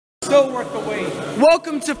Still worth the wait.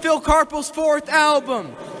 Welcome to Phil Carpal's 4th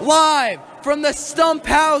album, live from the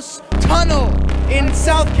STUMPHOUSE tunnel in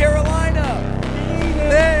South Carolina.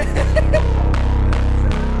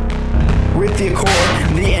 With the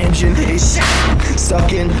Accord, the engine is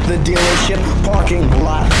stuck in the dealership parking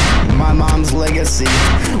lot. My mom's legacy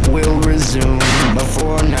will resume, but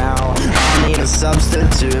for now, I'll need a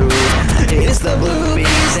substitute. It's the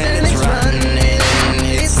Bluebees and it's running.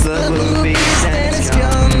 It's the Bluebees and it's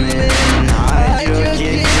coming. Hide your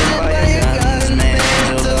kids and buy your guns, man,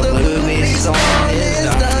 till the Bluebees song is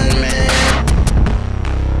done, man.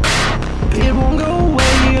 It won't go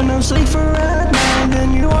away, you're no safer at night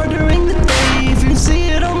than you are during the day. If you see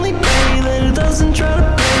it only pray that it doesn't try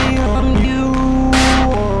to prey on you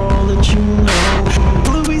or all that you know.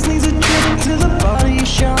 Bluebees needs a trip to the body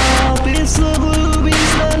shop. It's the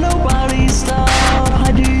Bluebees that nobody stop.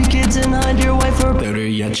 Hide your kids and hide your wife, or better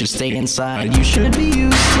yet, just stay inside. You should be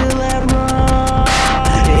used to that ride.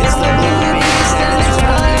 It's the Bluebees and it's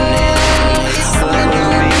running. It's the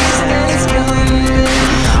Bluebees and it's coming.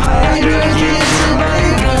 Hide your kids and buy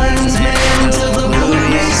your guns, man, till the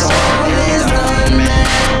Bluebees song is done, man.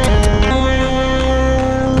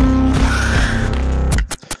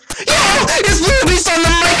 Yo, it's Bluebees on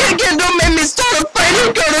the mic again. Don't make me start a fight.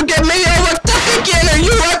 You're gonna get me overtook again. Are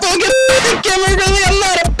you right? Don't get me again. Really, I'm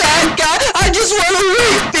not a bad guy. I just want to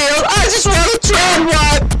refill. I just want to try and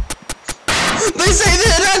wipe. They say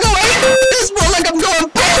that I go this more like I'm going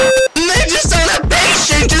bad. And they just don't have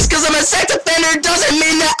patience. Just cause I'm a sex offender doesn't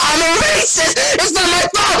mean that I'm a racist. It's not my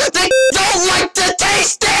fault. They don't like to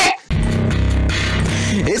taste it.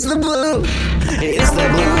 It's the blue. It's the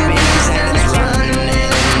Bluebees and it's running.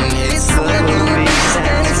 It's the Bluebees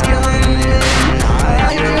and it's coming.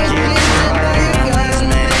 Hide your kids and buy your guns,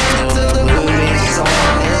 man, till the Bluebees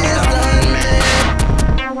song is done, man.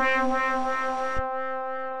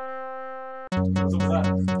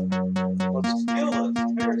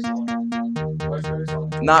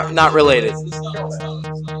 Not related.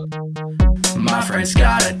 My friend's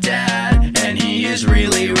got a dad, and he is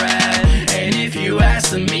really rad. And if you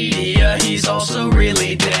ask the media, he's also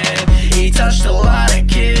really dead. He touched a lot of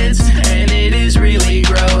kids, and it is really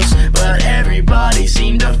gross. But everybody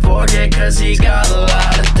seemed to forget, cause he got a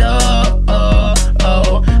lot of dough.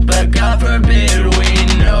 But God forbid we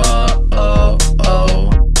know.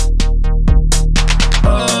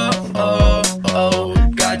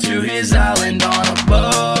 Got to his island on a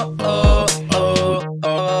boat.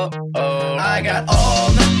 I got all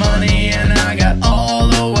the money and I got all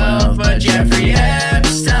the wealth, but Jeffrey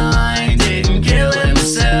Epstein didn't kill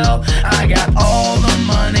himself. I got all the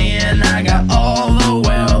money and I got all the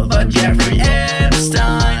wealth, but Jeffrey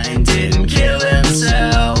Epstein didn't kill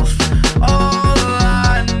himself. All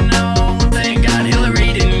I know, thank God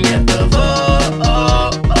Hillary didn't get the vote.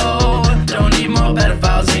 Don't need more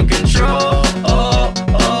pedophiles in control.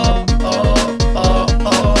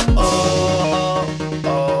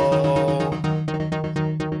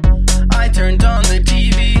 I turned on the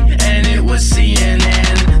TV and it was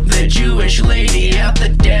CNN. The Jewish lady at the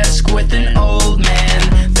desk with an old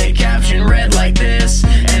man. The caption read like this,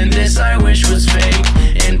 and this I wish was fake.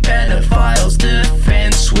 In pedophiles'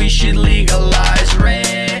 defense, we should legalize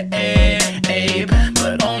rape,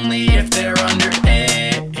 but only if they're under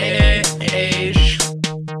age.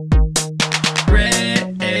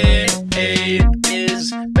 Rape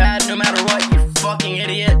is bad no matter what, you fucking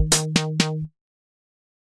idiot.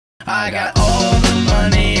 I got all the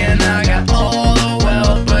money and I got all the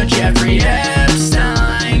wealth, but Jeffrey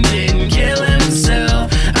Epstein didn't kill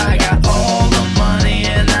himself. I got all the money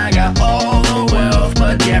and I got all the wealth,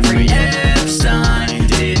 but Jeffrey Epstein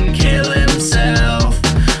didn't kill himself.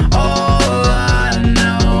 All I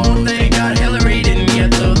know, thank God Hillary didn't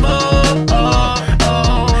get the vote.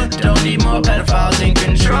 Don't need more pedophiles in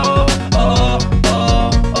control.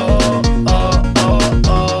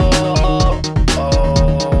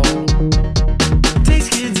 Takes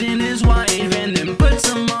kids and his wife and then puts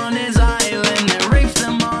them on his island and rapes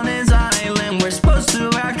them on his island. We're supposed to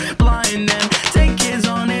act blind and take kids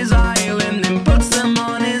on his island and puts them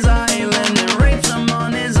on his island and rapes them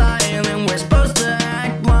on his island. We're supposed to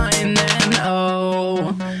act blind and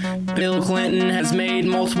Bill Clinton has made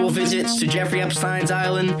multiple visits to Jeffrey Epstein's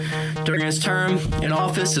island during his term in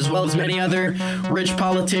office, as well as many other rich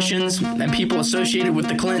politicians and people associated with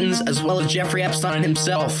the Clintons, as well as Jeffrey Epstein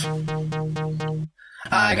himself.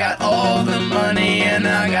 I got all the money and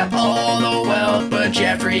I got all the wealth, but but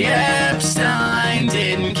Jeffrey Epstein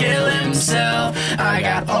didn't kill himself. I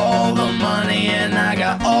got all the money and I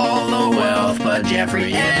got all the wealth, but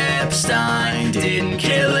Jeffrey Epstein didn't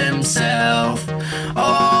kill himself.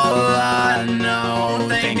 All I know,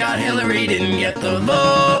 thank God Hillary didn't get the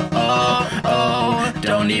vote.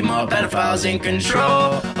 Don't need more pedophiles in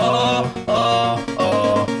control.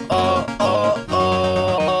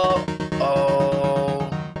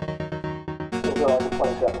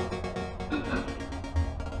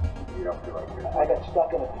 I got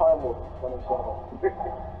stuck in a time loop at 27.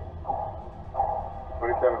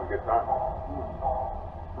 27 is a good time.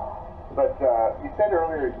 But you said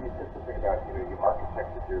earlier, you said something about, you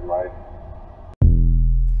architected your life.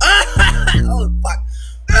 Oh, fuck.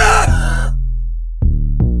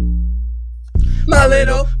 My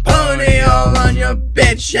little pony all on your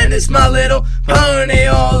bitch, and it's my little pony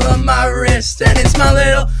all on my wrist, and it's my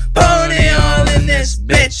little pony all in this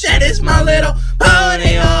bitch, and it's my little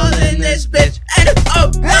pony all in this bitch, and oh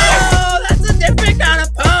no, that's a different kind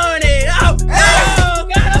of pony. Oh no,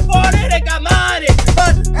 got a pony that got money,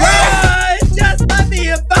 but it just might be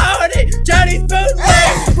a pony. Johnny's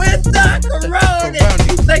bootleg with the corona.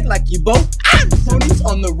 You think like you both? Ponies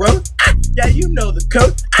on the road. Yeah, you know the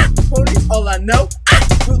code. Ponies, all I know.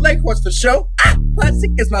 Bootleg horse for show.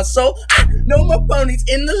 Plastic is my soul. No more ponies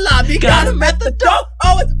in the lobby. Got 'em at the door.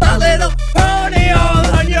 Oh, it's my little pony all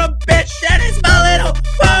on your bitch. And it's my little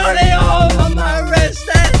pony all on my wrist.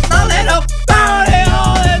 And it's my little pony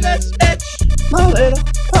all in this bitch. My little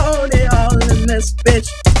pony all in this bitch.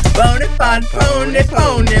 Bonafide pony,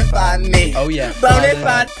 ponify me. Oh yeah.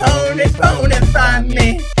 Bonafide pony, ponify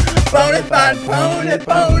me. Bonafide pony,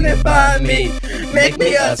 ponify me. Make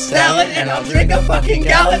me a salad and I'll drink a fucking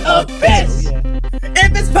gallon of piss.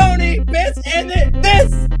 If it's pony piss and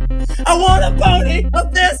this, I want a pony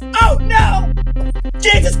of this. Oh no!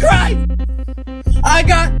 Jesus Christ! I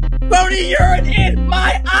got pony urine in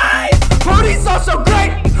my eyes. Ponies are so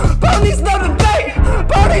great. Ponies know the debate.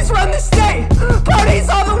 Ponies run the state. Ponies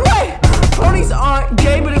all the way. Ponies aren't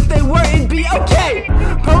gay, but if they were, it'd be okay.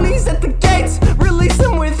 Ponies at the gates, release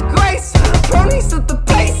them with grace. Ponies at the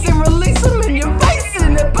base and release them in your face.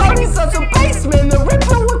 And the ponies are so basement, the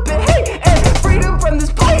ripper whip it, hey, and freedom from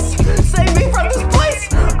this place. Save me from this place.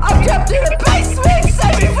 I'm trapped in a basement.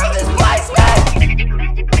 Save me from this place, man.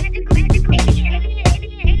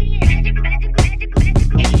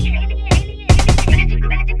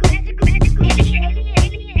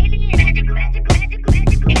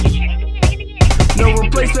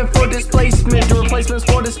 Replacement for displacement, replacements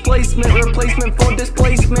for displacement, replacement for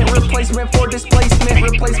displacement, replacement for displacement,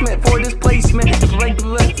 replacement for displacement.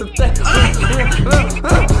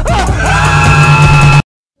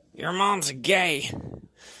 Your mom's gay.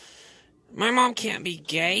 My mom can't be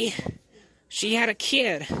gay. She had a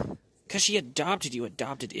kid. 'Cause she adopted you,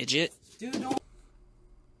 adopted Idjet. Dude, don't.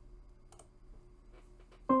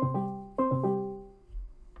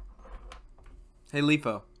 Hey,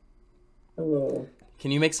 Lifo. Hello.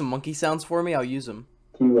 Can you make some monkey sounds for me? I'll use them.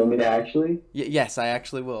 Do you want me to actually? Yes, I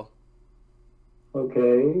actually will.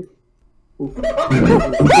 Okay.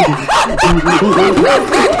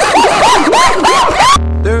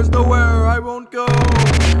 There's nowhere I won't go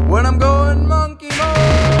when I'm going monkey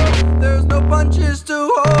mode. There's no punches to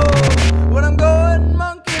hold when I'm going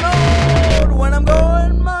monkey mode. When I'm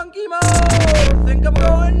going monkey mode, think I'm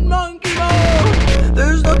going monkey mode.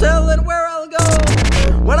 There's no telling where I'll go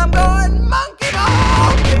when I'm going monkey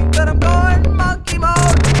mode. Think that I'm going monkey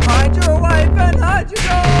mode. Hide your wife and hide your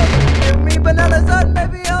dog. Give me bananas and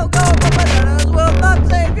maybe I'll go, but bananas will not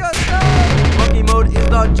save your soul. Monkey mode is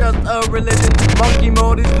not just a religion. Monkey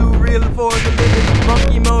mode is too real for the living.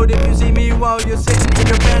 Monkey mode, if you see me while you're sitting in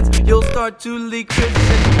your pants, you'll start to leak piss.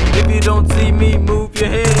 If you don't see me, move your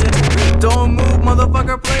head. Don't move,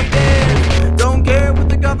 motherfucker, play dead. Don't care what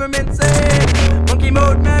the government says. Monkey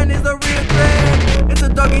mode, man, is a real threat. It's a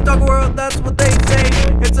doggy dog world, that's what they say.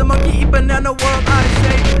 It's a monkey eat banana world, I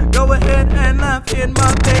say. Go ahead and laugh in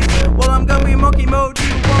my face. While I'm going monkey mode,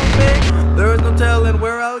 you won't pay. There is no telling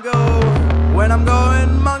where I'll go when I'm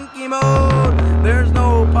going monkey mode. There's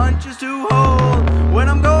no punches to hold when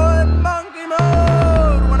I'm going monkey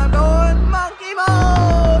mode. When I'm going monkey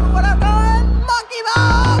mode. When I'm going monkey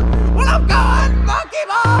mode. When I'm going monkey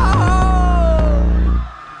mode.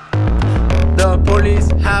 The police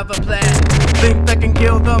have a plan. Think they can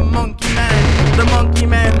kill the monkey man. The monkey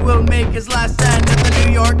man will make his last stand at the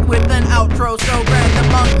New York with an outro so grand. The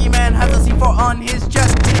monkey man has a C4 on his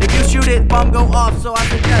chest. If you shoot it, bomb go off, so I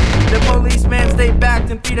suggest the policeman stay back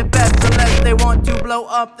and feed it best, unless they want to blow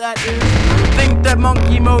up, that is. Think that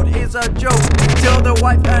monkey mode is a joke till the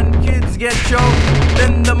wife and kids get choked.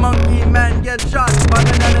 Then the monkey man gets shot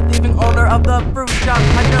the fruit shop.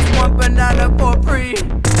 I just want banana for free.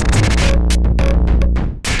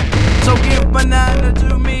 So give banana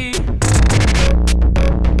to me.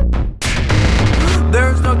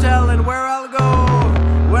 There's no telling where I'll go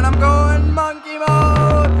when I'm going monkey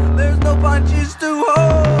mode. There's no punches to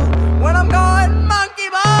hold when I'm going monkey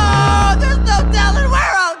mode. There's no telling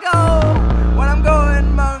where I'll go when I'm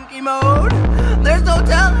going monkey mode. There's no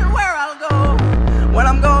telling where I'll go when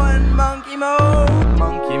I'm going monkey mode.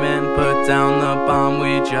 Monkey man, put down the bomb.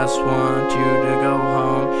 We just want you to go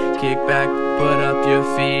home. Kick back, put up your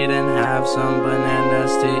feet and have some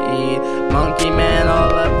bananas to eat. Monkey man,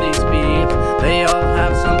 all of these beef, they all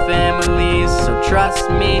have some families. So trust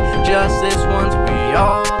me, just this once, we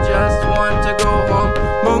all just want to go home.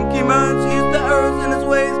 Monkey man sees the earth in his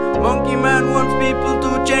ways. Monkey man wants people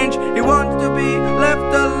to change. He wants to be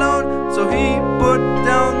left alone, so he put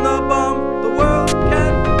down the bomb. The world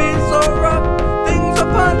can't be so rough. Things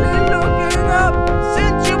are finally looking up.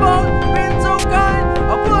 Since you've all been so kind,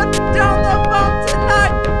 I'll put down the bomb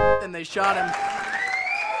tonight. Then they shot him.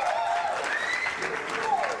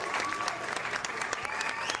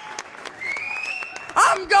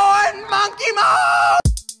 I'm going monkey mode!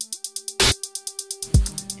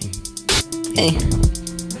 Hey.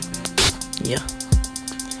 Yeah.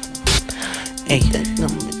 Hey, that's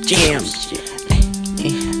number jam shit.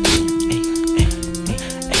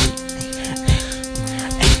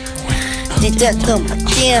 That number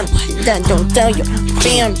jam shit. That don't tell you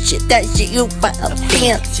fam shit. That shit you find a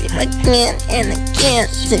fam shit. Again and again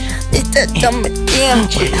shit. It's that number jam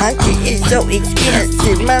shit. My shit is so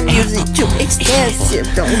expensive. My music too extensive.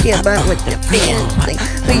 Don't care about what the fans think.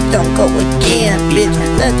 Please don't go again, bitch.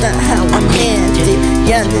 That's not how I meant it.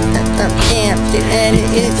 Yeah, that's not jam shit. And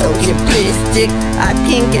it is so simplistic. I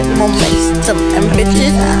can get momentum. And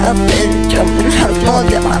bitches I have been jumping out more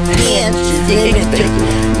than my pants. Just expecting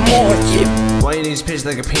more shit. Why you niggas pitch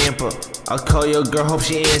like a pamper? I'll call your girl, hope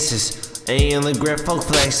she answers. Ain't on the grip, folk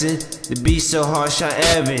flexing. The beat so hard, shot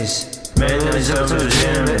Evans. Man, it's up to the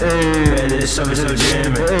gym. Man, it's up to the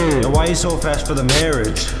gym. And why you so fast for the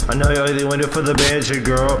marriage? I know you only went for the badger,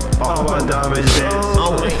 girl. All my diamonds dance.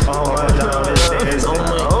 All my diamonds dance. All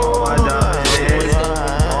my diamonds dance.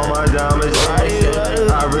 All my diamonds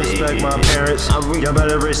dance. I respect my parents. Y'all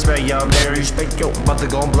better respect y'all parents. About to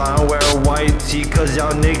go blind, wear a white tee, cause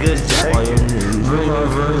y'all niggas jack. Bring my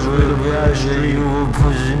friends with a passion, you a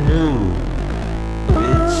pussy new.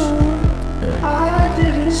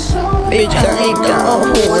 Bitch, I ain't got a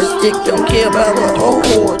horse dick, don't care about what a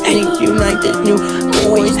whore thinks. You like this new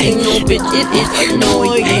boys thing, no bitch, it is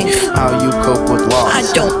annoying. How you cope with loss? I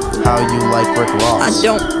don't. How you like Rick Ross? I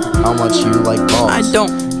don't. How much you like balls? I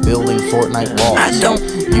don't. Building Fortnite walls? I don't.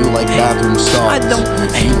 You like bathroom stalls? I don't.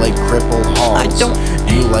 You like crippled halls? I don't.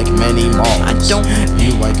 You like many malls? I don't.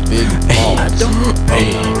 You like big balls? I don't.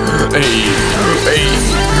 Hey, hey, hey,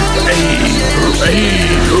 hey, hey,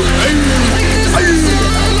 hey,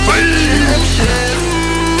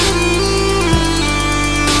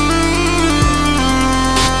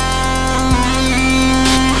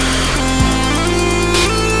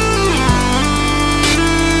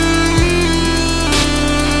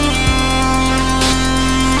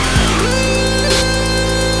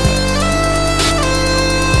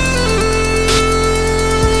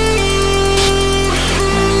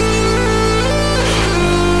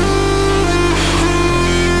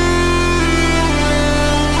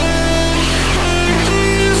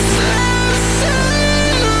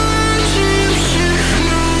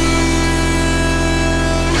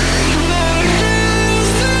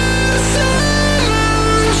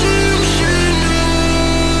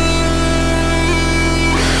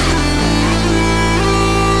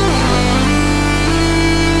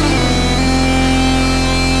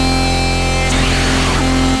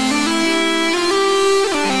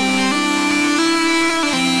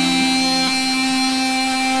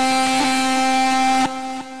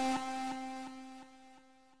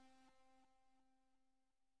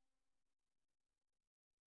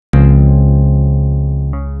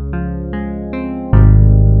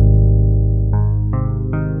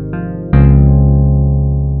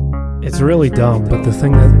 It's really dumb, but the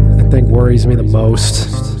thing that I think worries me the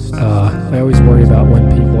most, I always worry about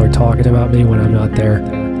when people are talking about me when I'm not there.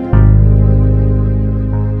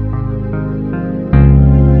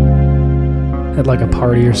 At like a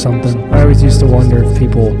party or something, I always used to wonder if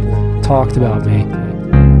people talked about me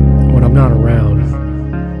when I'm not around.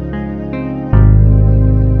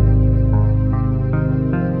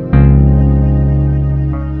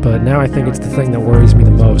 But now I think it's the thing that worries me the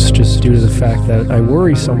most, just due to the fact that I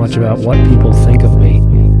worry so much about what people think of me.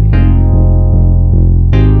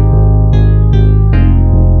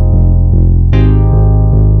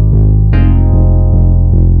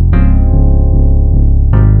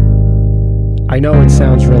 know it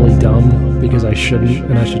sounds really dumb because I shouldn't,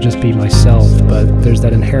 and I should just be myself, but there's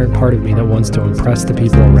that inherent part of me that wants to impress the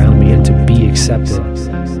people around me and to be accepted.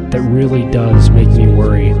 That really does make me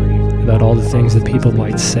worry about all the things that people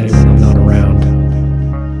might say when I'm not around.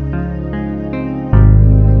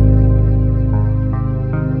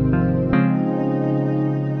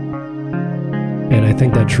 And I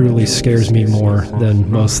think that truly scares me more than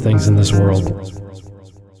most things in this world.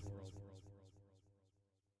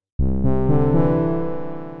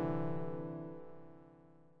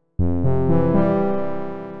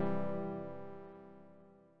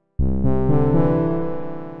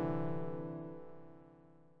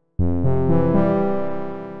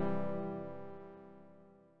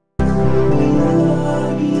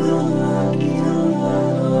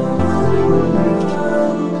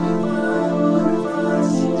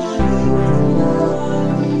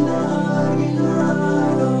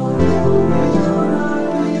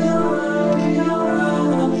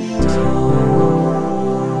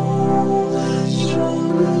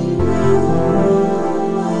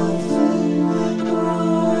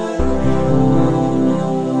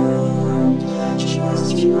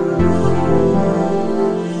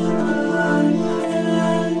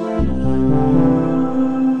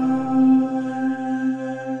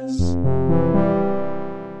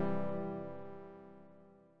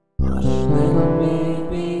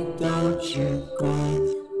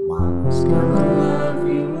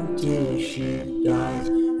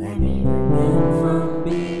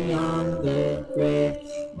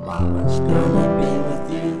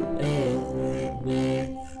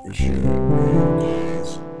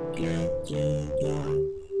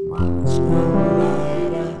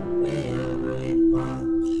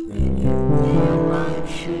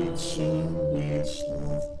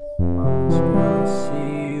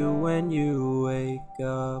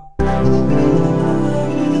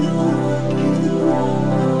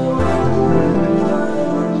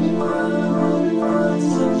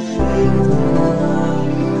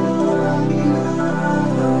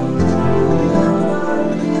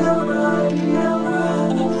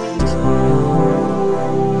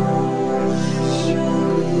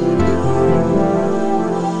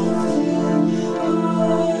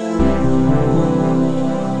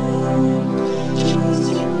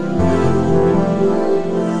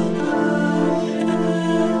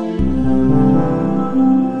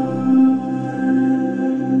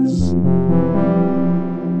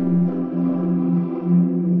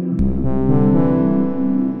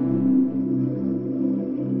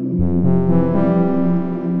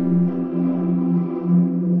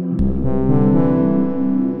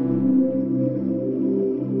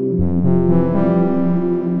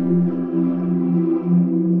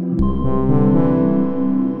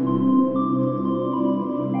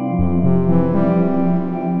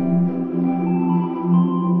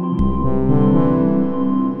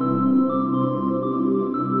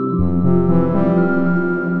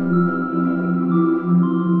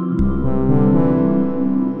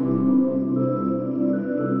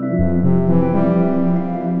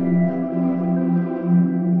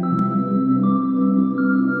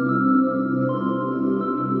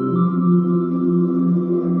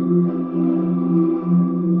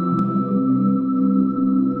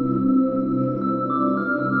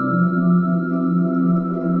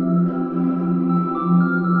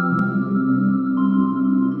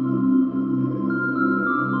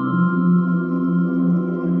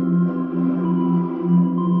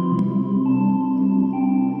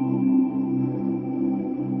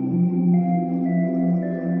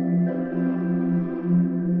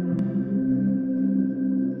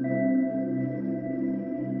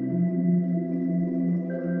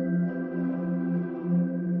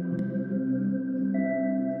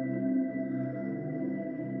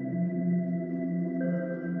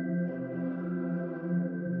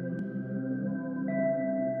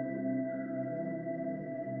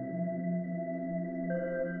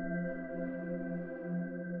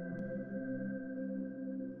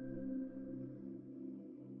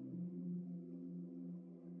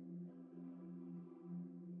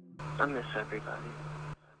 I miss everybody.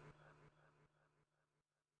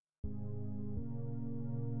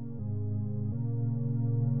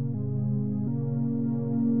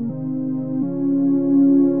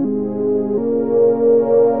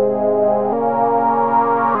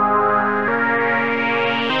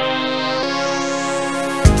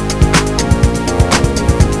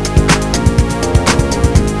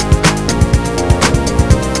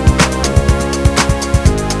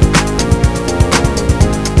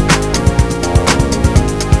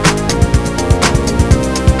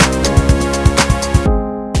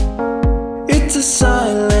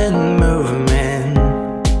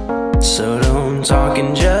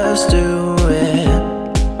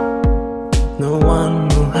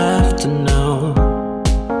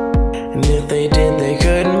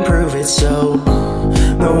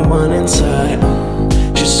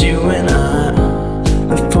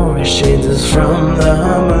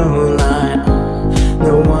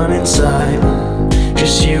 inside,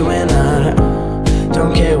 just you and I.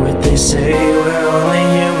 Don't care what they say, we're only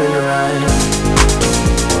human, right?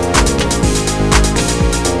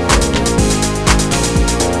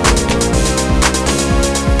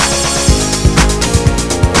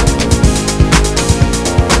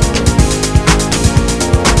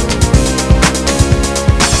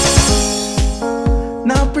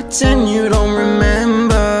 Now pretend you don't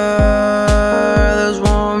remember those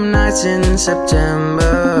warm nights in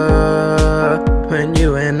September, when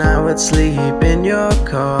you and I would sleep in your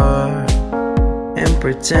car, and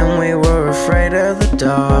pretend we were afraid of the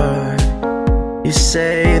dark. You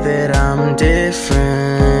say that I'm different,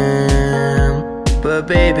 but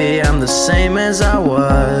baby, I'm the same as I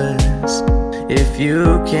was. If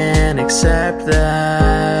you can't accept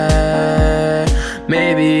that,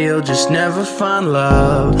 maybe you'll just never find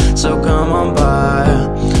love. So come on by,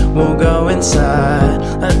 we'll go inside.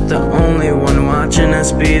 Let the only one watching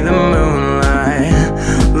us be the moonlight.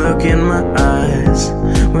 Look in my eyes,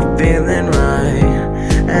 we're feeling right.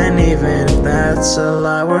 And even if that's a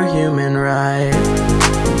lie, we're human, right?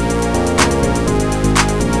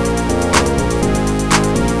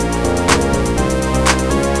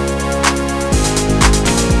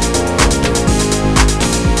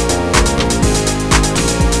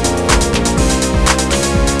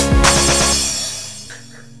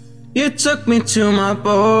 You took me to my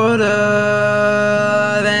border,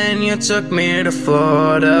 then you took me to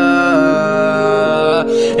Florida.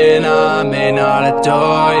 And I may not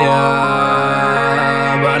adore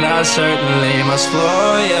ya, but I certainly must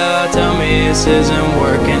floor ya. Tell me this isn't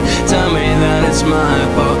working, tell me that it's my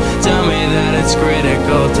fault. Tell me that it's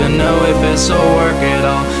critical to know if this will work at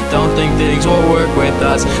all. Don't think things will work with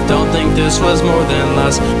us, don't think this was more than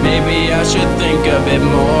lust. Maybe I should think a bit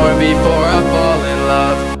more before I fall in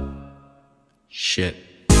love. Shit.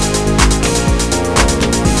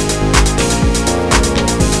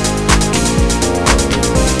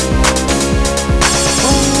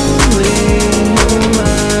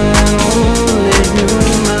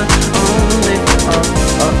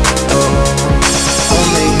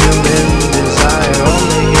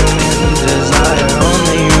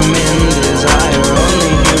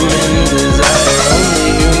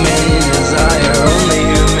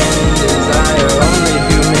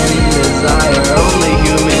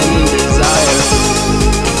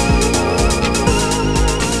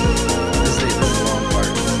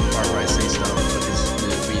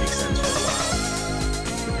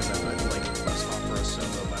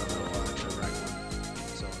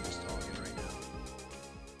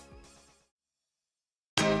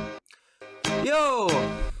 Yo!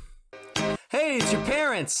 Hey, it's your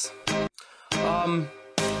parents!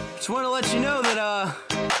 Just want to let you know that,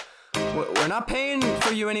 we're not paying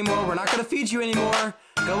for you anymore, we're not gonna feed you anymore.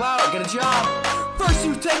 Go out, get a job. First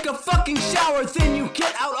you take a fucking shower, then you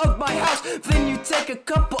get out of my house, then you take a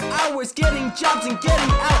couple hours getting jobs and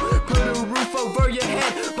getting out. Put a roof over your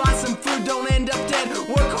head, buy some food, don't end up dead.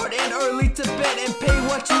 Work hard and early to bed and pay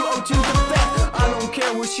what you owe to the Fed. I don't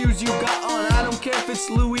care what shoes you got on, I don't care if it's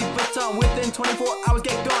Louis Vuitton. Within 24 hours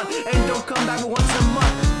get gone, and don't come back once a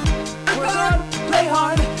month. Work hard, play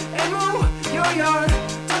hard, and mow your yard.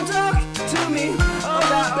 Don't talk to me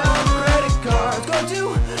about credit cards. Go to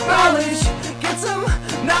college, get some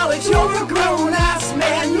knowledge. You're a grown ass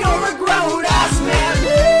man, you're a grown ass man.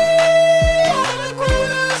 I'm a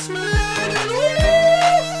grown ass man.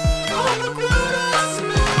 I'm a grown ass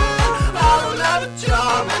man. I don't have a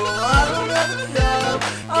job, I don't have a job.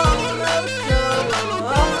 I don't have a job, I'm a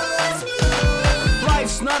grown ass man.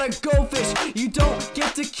 Life's not a goldfish, you don't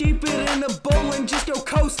get to keep it in a bowl and just go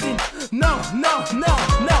coasting. No, no, no,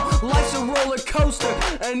 no. Life's a roller coaster,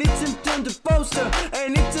 and it's important to poster,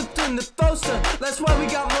 and it's important to poster. That's why we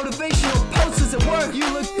got motivational posters at work. You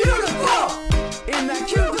look beautiful in that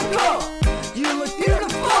cubicle. You look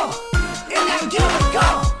beautiful in that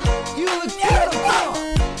cubicle. You look beautiful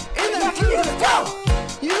in that cubicle.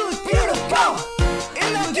 You look beautiful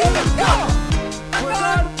in that cubicle. Work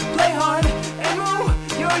hard, play hard, and mow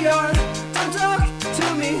your yard. Don't talk to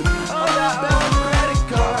me about credit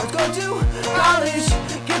cards. Go to college,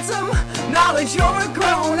 get some knowledge. You're a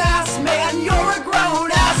grown ass man, you're a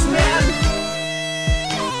grown ass man.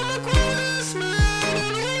 I'm a grown ass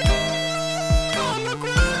man. I'm a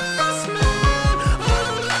grown ass man. I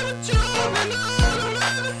don't have a job and I don't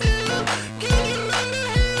have a hand. Can you lend a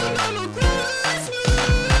hand? I'm a grown ass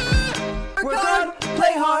man. Work hard,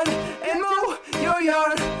 play hard, and mow your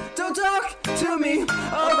yard. Don't talk to me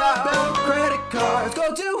about credit cards.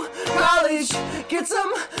 Go to college, get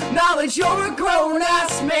some knowledge. You're a grown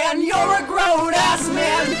ass man, you're a grown ass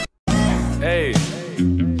man. Hey,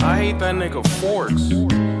 I hate that nigga Forks.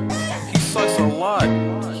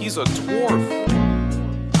 he's a dwarf.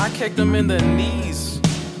 I kicked him in the knees.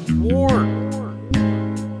 Wart.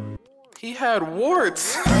 He had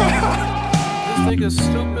warts. This nigga's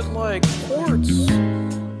stupid like warts.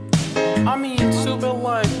 I mean, stupid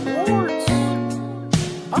like warts.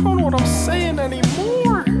 I don't know what I'm saying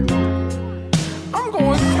anymore. I'm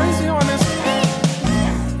going crazy on this beat.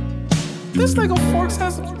 This nigga Forks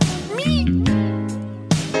has meat.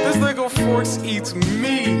 This nigga Forks eats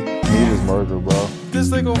meat. Meat is murder, bro. This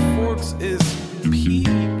nigga Forks is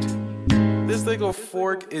peeved. This nigga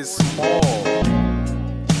Fork is small.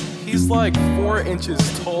 He's like 4 inches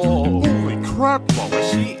tall. Holy crap, mama.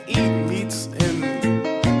 She eat meats in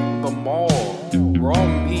the mall. Raw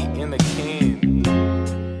meat in a can.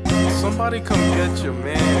 Somebody come get your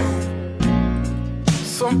man.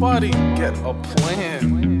 Somebody get a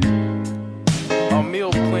plan. A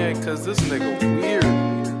meal plan, cause this nigga weird.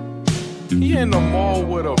 He in the mall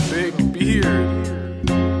with a big beard.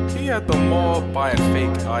 He at the mall buying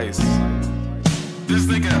fake ice. This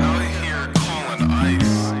nigga out here calling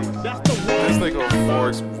ice. This nigga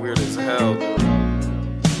Forks weird as hell, dude.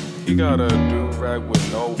 He got a do-rag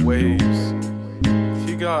with no waves.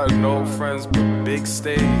 He got no friends but big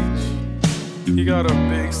stage. He got a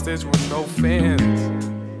big stage with no fans.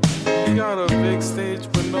 He got a big stage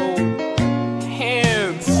with no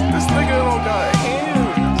hands. This nigga don't got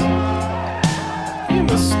hands. He in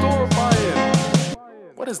the store buying,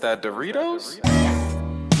 what is that, Doritos?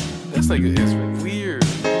 This nigga is weird.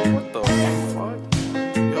 What the fuck?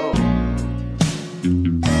 Yo.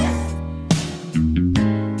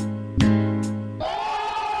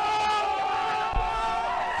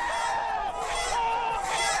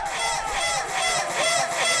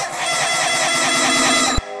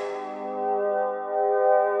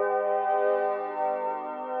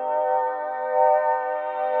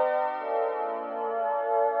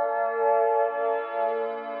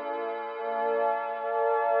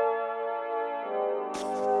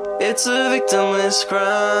 It's a victimless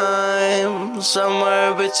crime,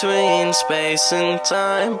 somewhere between space and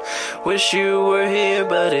time. Wish you were here,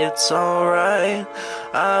 but it's alright,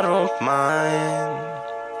 I don't mind.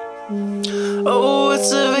 Oh,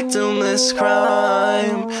 it's a victimless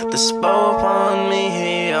crime, bestow upon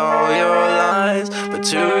me all your lies. But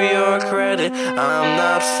to your credit, I'm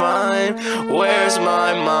not fine. Where's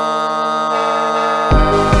my mind?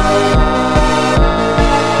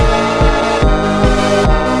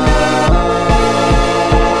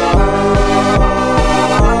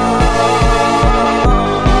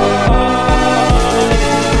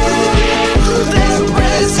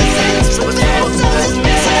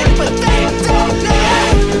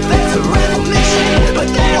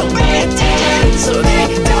 So they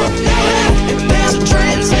don't know it, and there's a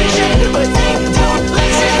transition, but they don't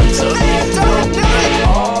listen, so they don't know it.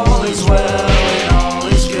 All is well and all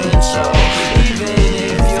is good, so even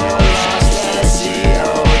if you're lost at sea,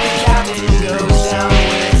 oh, the captain goes down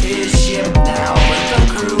with his ship now, but the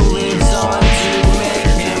crew lives on to make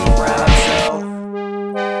him proud. So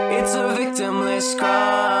it's a victimless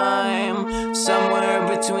crime, somewhere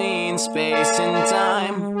between space and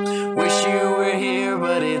time. Wish you were here,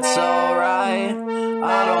 but it's alright,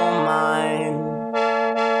 I don't mind.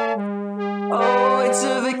 Oh, it's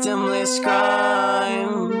a victimless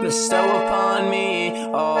crime, bestow upon me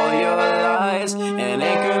all your lies, and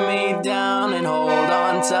anchor me down and hold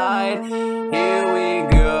on tight. Here we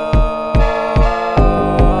go.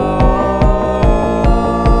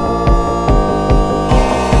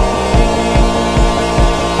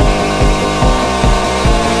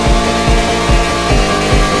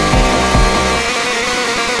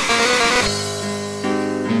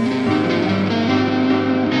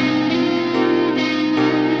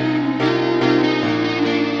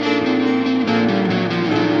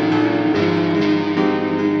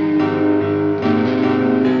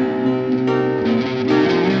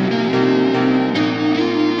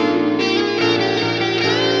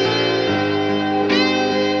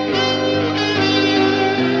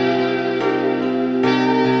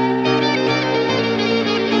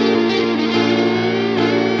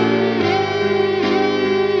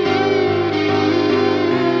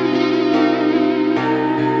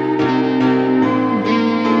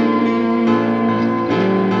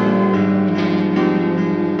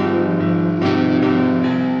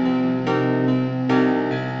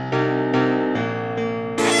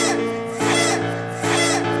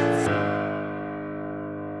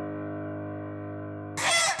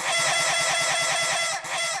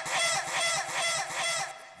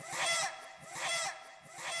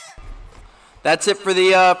 That's it for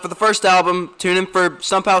the first album. Tune in for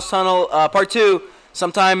STUMPHOUSE Tunnel Part 2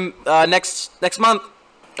 sometime next month.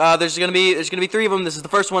 There's gonna be 3 of them. This is the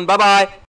first one. Bye bye.